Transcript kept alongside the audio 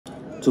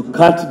to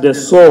cut the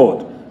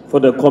sword for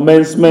the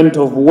commencement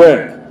of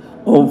work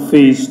on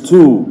Phase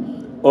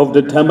 2 of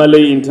the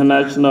Tamale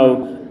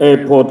International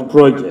Airport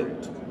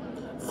project.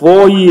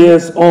 4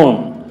 years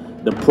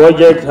on, the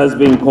project has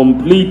been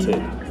completed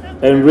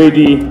and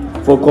ready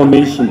for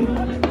commissioning.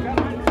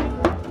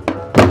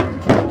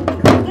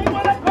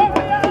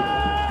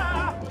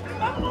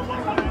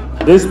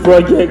 This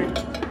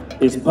project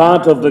is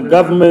part of the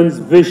government's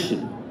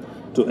vision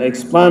to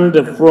expand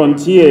the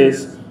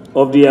frontiers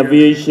of the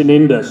aviation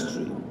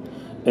industry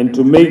and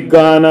to make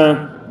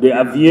Ghana the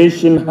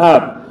aviation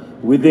hub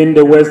within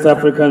the West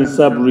African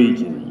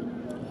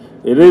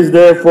sub-region. It is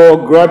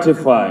therefore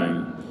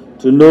gratifying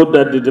to note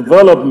that the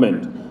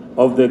development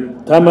of the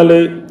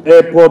Tamale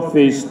Airport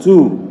Phase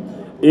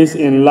 2 is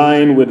in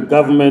line with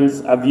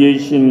government's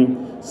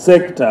aviation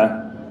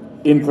sector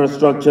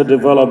infrastructure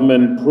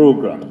development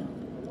program.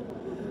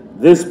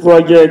 This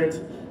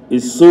project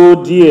is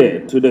so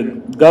dear to the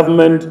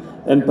government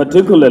and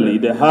particularly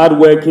the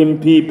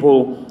hard-working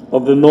people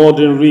of the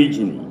northern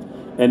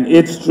region and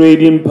its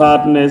trading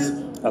partners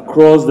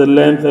across the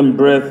length and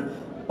breadth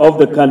of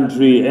the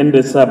country and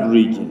the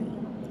sub-region.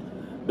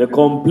 The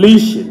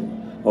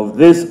completion of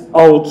this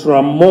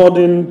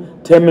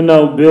ultra-modern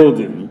terminal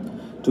building,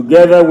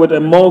 together with a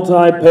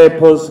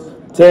multi-purpose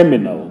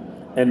terminal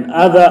and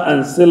other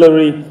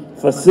ancillary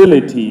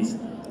facilities,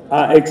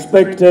 are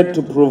expected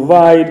to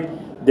provide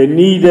the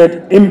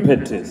needed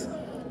impetus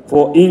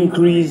for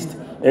increased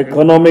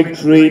economic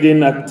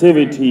trading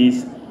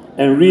activities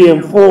and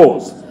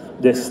reinforce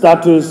the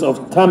status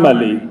of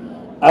Tamale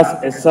as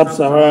a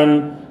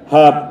sub-Saharan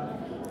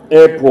hub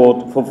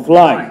airport for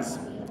flights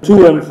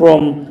to and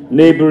from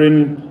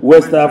neighboring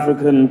West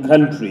African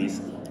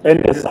countries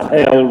and the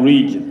Sahel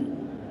region.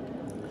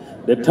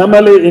 The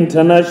Tamale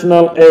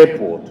International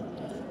Airport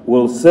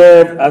will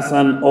serve as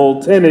an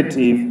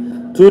alternative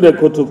to the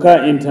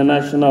Kotoka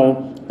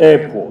International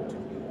Airport.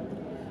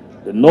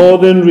 The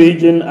northern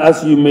region,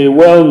 as you may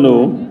well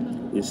know,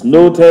 is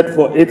noted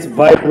for its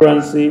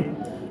vibrancy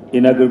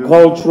in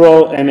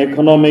agricultural and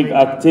economic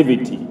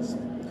activities.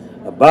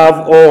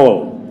 Above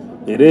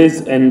all, it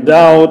is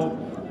endowed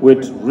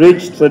with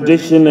rich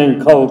tradition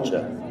and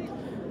culture.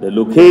 The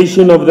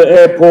location of the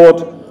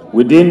airport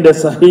within the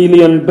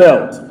Sahelian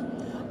belt,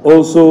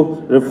 also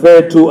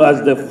referred to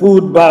as the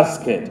food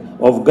basket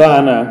of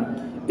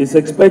Ghana, is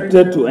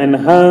expected to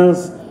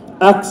enhance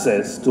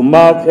access to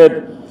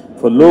market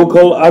for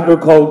local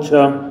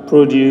agriculture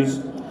produce,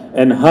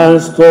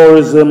 enhance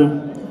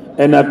tourism,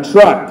 and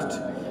attract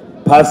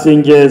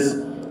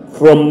passengers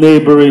from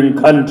neighboring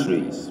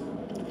countries.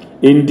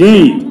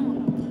 Indeed,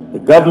 the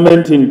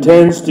government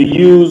intends to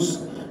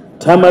use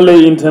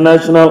Tamale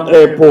International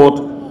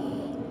Airport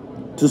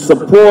to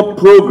support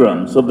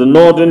programs of the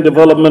Northern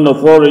Development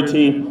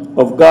Authority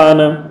of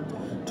Ghana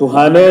to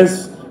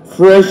harness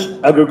fresh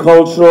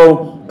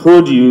agricultural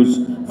produce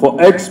for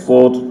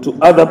export to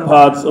other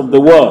parts of the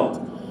world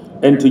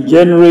and to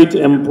generate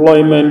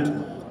employment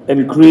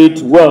and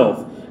create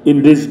wealth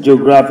in this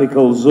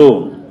geographical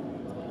zone.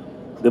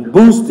 The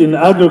boost in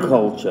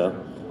agriculture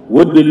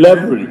would be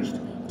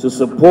leveraged to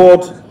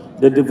support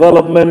the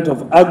development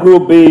of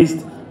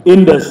agro-based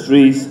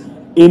industries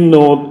in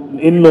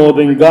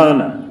northern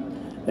Ghana.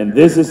 And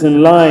this is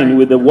in line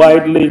with the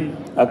widely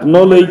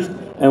acknowledged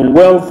and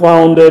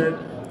well-founded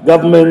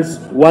government's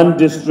one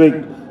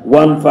district,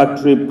 one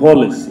factory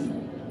policy.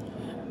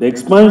 The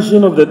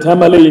expansion of the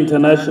Tamale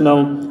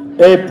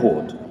International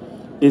Airport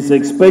is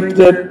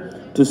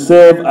expected to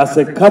serve as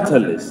a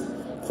catalyst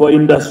for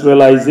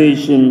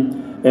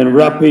industrialization and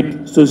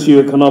rapid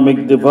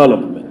socioeconomic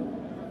development.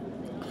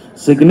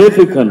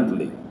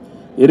 Significantly,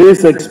 it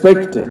is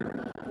expected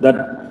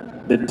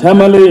that the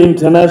Tamale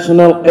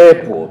International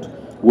Airport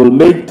will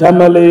make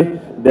Tamale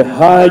the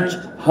Hajj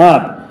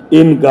hub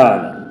in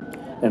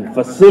Ghana and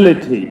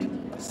facilitate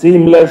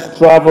seamless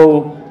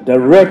travel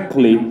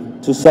directly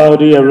to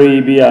Saudi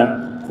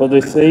Arabia for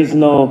the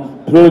seasonal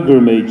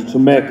pilgrimage to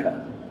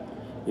Mecca.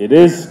 It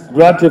is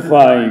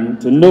gratifying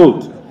to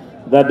note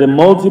that the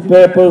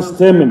multi-purpose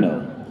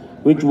terminal,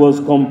 which was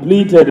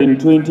completed in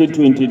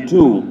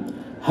 2022,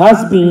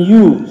 has been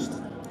used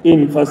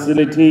in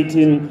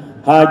facilitating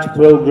Hajj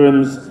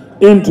pilgrims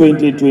in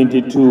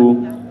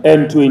 2022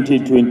 and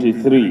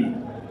 2023.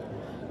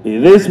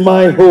 It is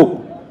my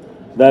hope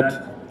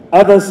that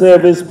other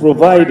service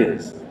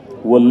providers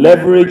will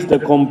leverage the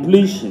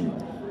completion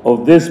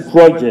of this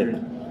project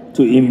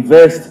to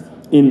invest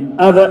in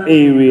other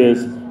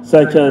areas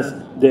such as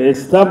the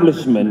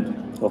establishment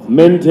of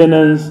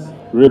maintenance,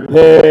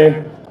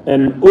 repair,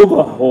 and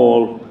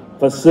overhaul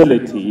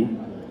facility,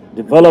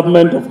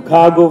 development of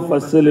cargo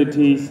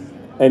facilities,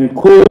 and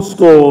cold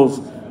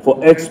stores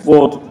for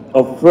export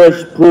of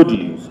fresh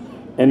produce,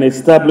 and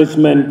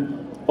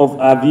establishment of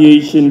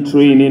aviation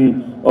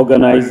training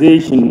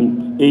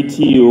organization,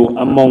 ATO,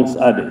 amongst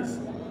others.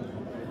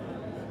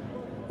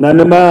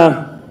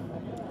 Nanema,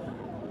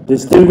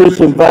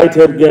 distinguished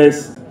invited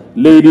guests,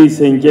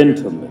 ladies and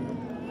gentlemen,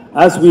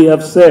 as we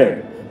have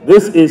said,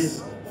 this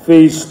is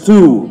phase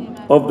 2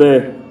 of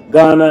the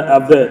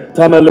the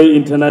Tamale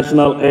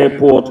International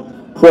Airport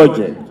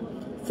project.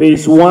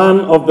 Phase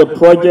 1 of the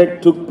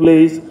project took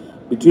place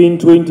between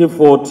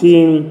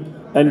 2014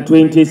 and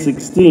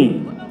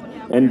 2016.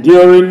 And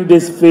during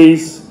this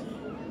phase,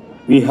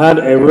 we had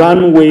a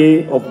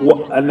runway of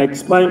an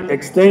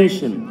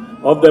extension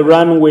of the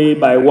runway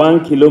by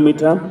 1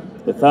 kilometer,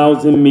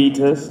 1,000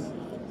 meters,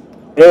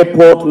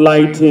 airport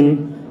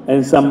lighting,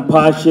 and some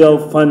partial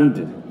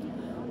funding.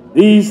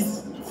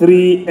 These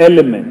three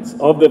elements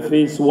of the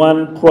Phase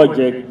 1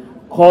 project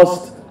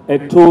cost a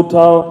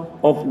total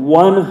of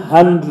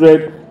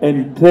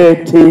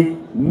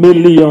 $130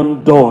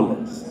 million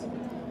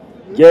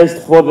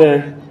just for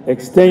the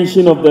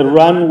extension of the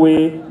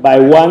runway by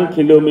 1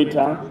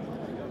 kilometer,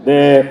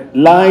 the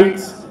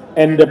lights,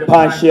 and the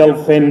partial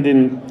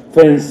fencing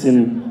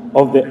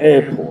of the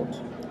airport.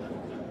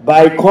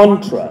 By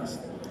contrast,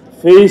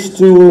 Phase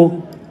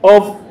 2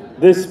 of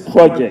this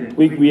project,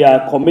 which we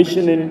are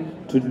commissioning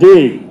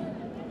today,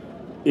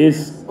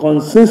 is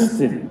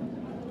consisting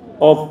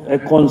of a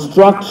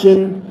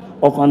construction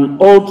of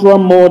an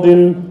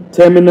ultra-modern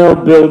terminal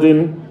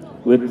building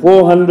with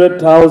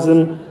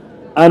 400,000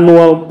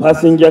 annual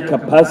passenger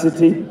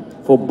capacity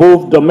for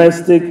both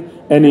domestic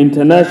and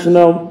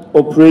international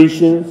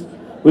operations,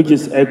 which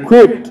is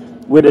equipped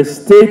with a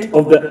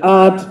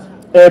state-of-the-art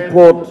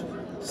airport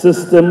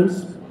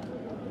systems.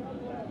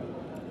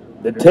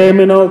 The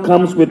terminal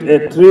comes with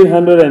a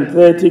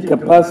 330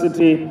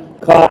 capacity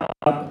car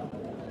park.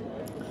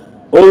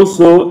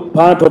 Also,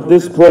 part of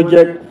this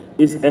project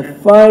is a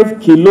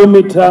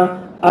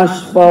 5-kilometer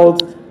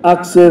asphalt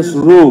access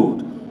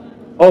road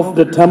off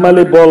the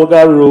Tamale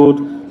Bolga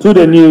Road to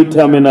the new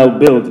terminal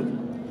building.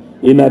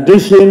 In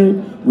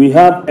addition, we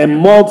have a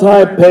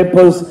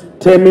multi-purpose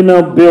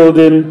terminal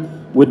building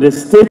with the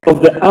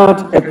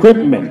state-of-the-art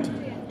equipment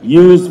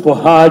used for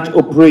Hajj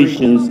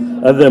operations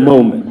at the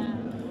moment.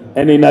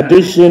 And in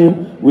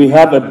addition, we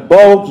have a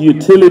bulk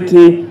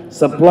utility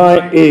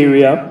supply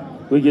area,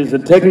 which is a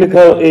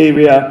technical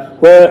area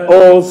where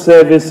all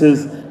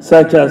services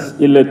such as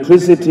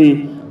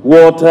electricity,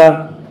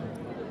 water,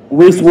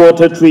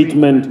 wastewater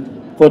treatment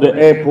for the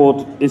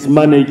airport is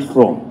managed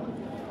from.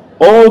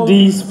 All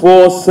these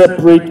 4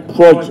 separate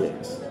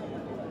projects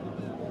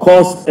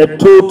cost a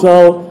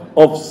total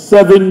of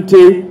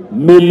 $70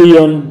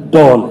 million.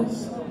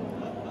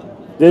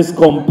 This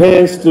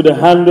compares to the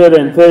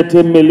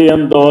 $130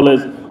 million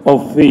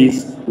of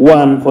Phase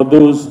 1 for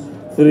those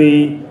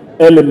 3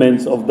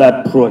 elements of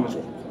that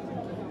project.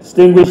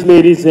 Distinguished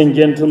ladies and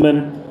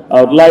gentlemen,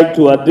 I would like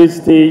to at this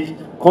stage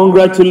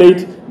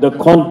congratulate the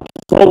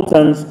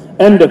consultants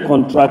and the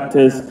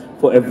contractors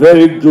for a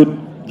very good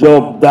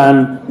job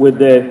done with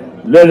their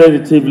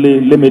relatively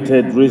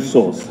limited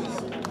resources.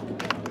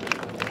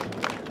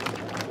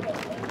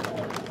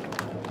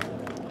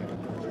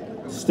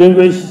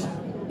 Distinguished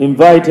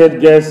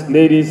invited guests,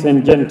 ladies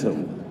and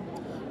gentlemen,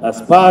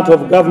 as part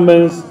of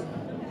government's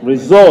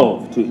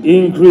resolve to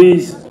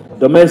increase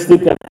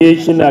domestic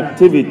aviation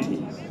activities,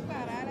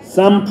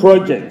 some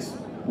projects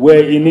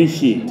were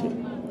initiated.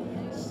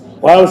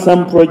 While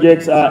some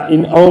projects are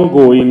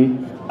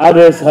ongoing,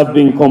 others have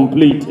been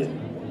completed.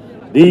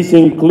 These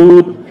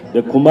include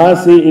the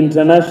Kumasi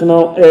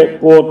International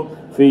Airport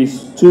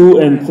Phase 2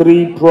 and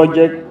 3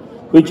 project,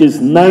 which is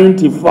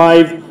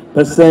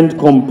 95%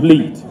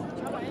 complete.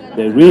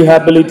 The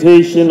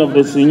rehabilitation of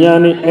the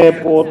Sunyani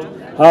Airport,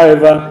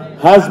 however,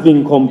 has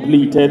been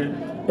completed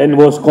and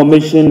was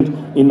commissioned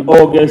in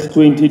August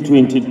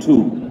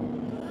 2022.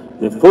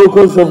 The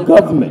focus of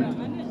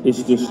government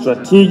is to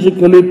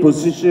strategically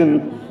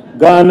position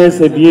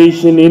Ghana's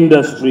aviation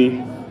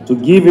industry to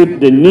give it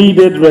the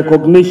needed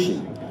recognition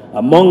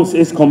amongst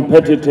its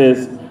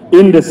competitors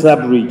in the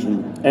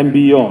sub-region and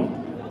beyond.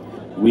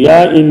 We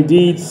are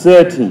indeed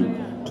certain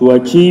to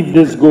achieve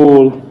this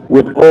goal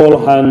with all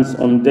hands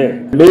on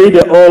deck. May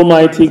the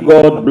Almighty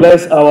God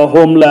bless our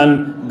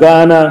homeland,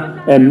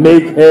 Ghana, and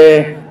make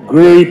her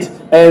great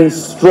and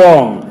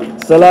strong.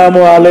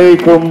 Assalamu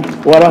alaikum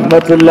wa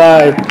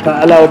rahmatullahi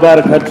ta'ala wa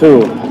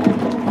barakatuh.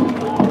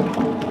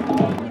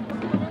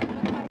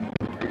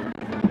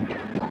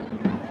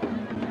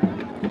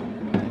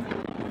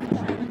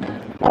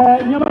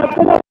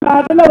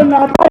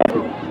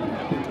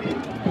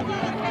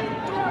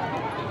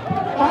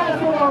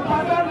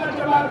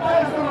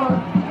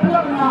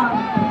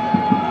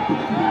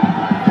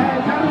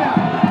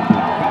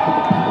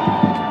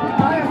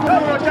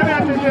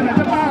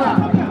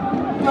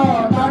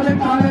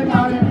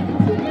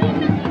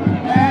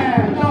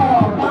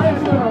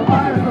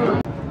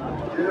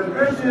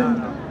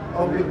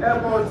 Of the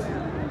airport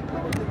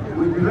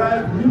will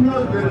derive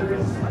numerous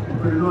benefits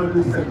for the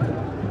northern sector.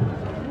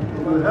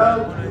 It will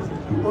help to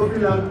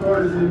open up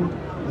tourism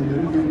in the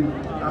region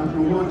and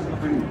promote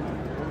trade.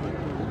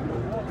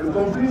 The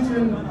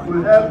completion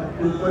will help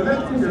in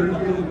connecting the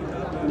region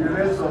to the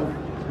rest of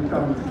the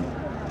country.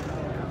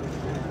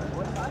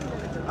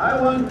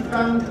 I want to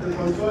thank the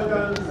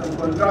consultants and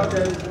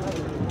contractors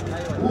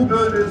who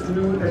built this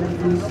new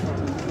edifice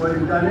for the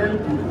Ghanaian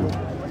people.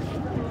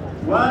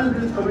 Once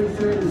this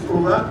commission is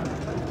over,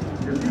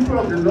 the The people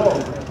of the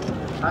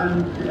North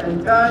and the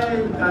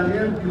entire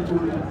Ghanaian people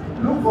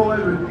look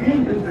forward with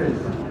keen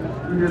interest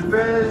to the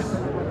first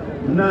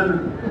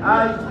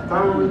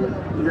non-ice-bound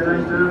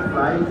international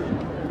flight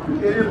to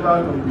any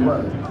part of the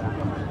world.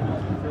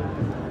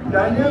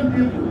 Ghanaian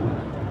people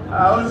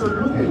are also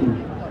looking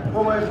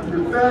forward to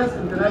the first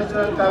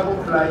international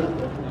cargo flight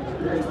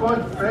to export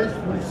fresh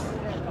foods,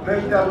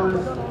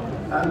 vegetables,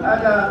 and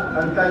other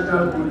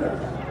agricultural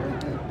products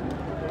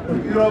to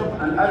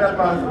Europe and other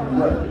parts of the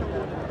world.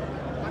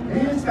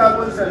 These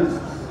cargo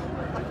services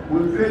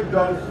will create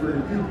jobs for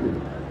the people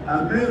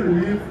and bring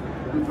relief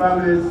to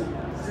farmers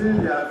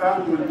since their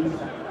farm produce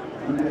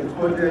will be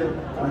exported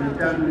on a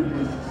timely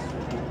basis.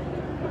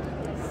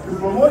 To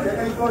promote the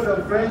export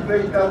of fresh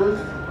vegetables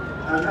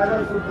and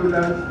other food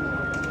products,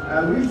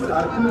 I wish to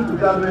appeal to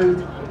government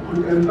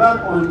to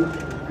embark on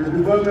the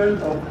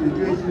development of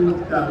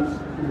irrigation dams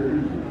in the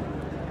region.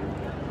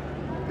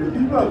 The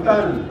people of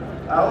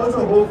Ghana are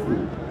also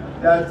hopeful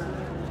that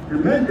the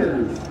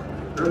maintenance,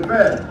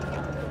 repair,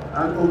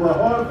 and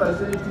overhaul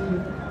facility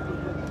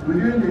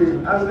within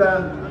the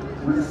hangar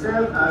will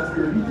serve as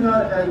a regional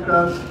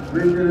aircraft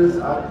maintenance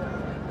hub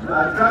to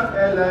attract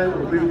airline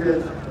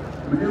operators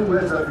within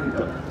West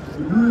Africa to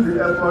use the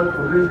airport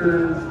for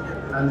maintenance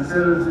and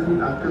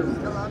servicing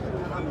activities.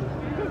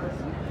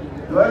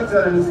 Your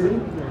Excellency,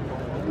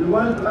 we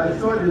want to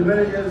assure the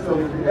managers of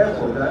the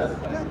airport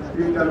that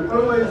they can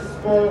always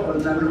call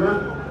on Nanaman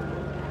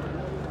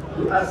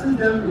to assist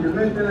them in the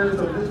maintenance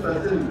of this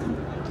facility,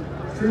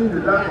 since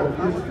the lack of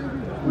it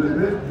will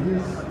make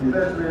these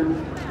investments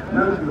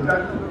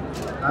non-productive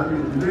and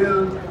will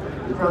derail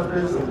the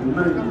prospects of the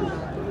managers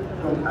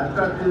from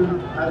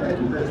attracting other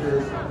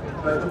investors,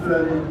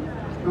 particularly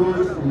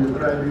those in the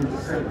private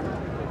sector.